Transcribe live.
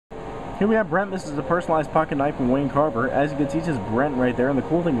Here we have Brent. This is a personalized pocket knife from Wayne Carver. As you can see, it says Brent right there, and the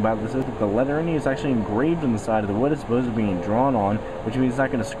cool thing about this is that the lettering is actually engraved on the side of the wood as opposed to being drawn on, which means it's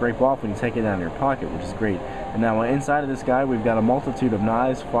not going to scrape off when you take it out of your pocket, which is great. And now inside of this guy, we've got a multitude of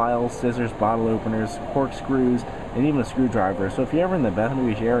knives, files, scissors, bottle openers, corkscrews, and even a screwdriver. So if you're ever in the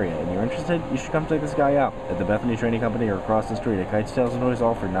Bethany Beach area and you're interested, you should come check this guy out at the Bethany Trading Company or across the street at Kites, Tails, and Toys,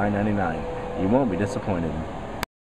 all for $9.99. You won't be disappointed.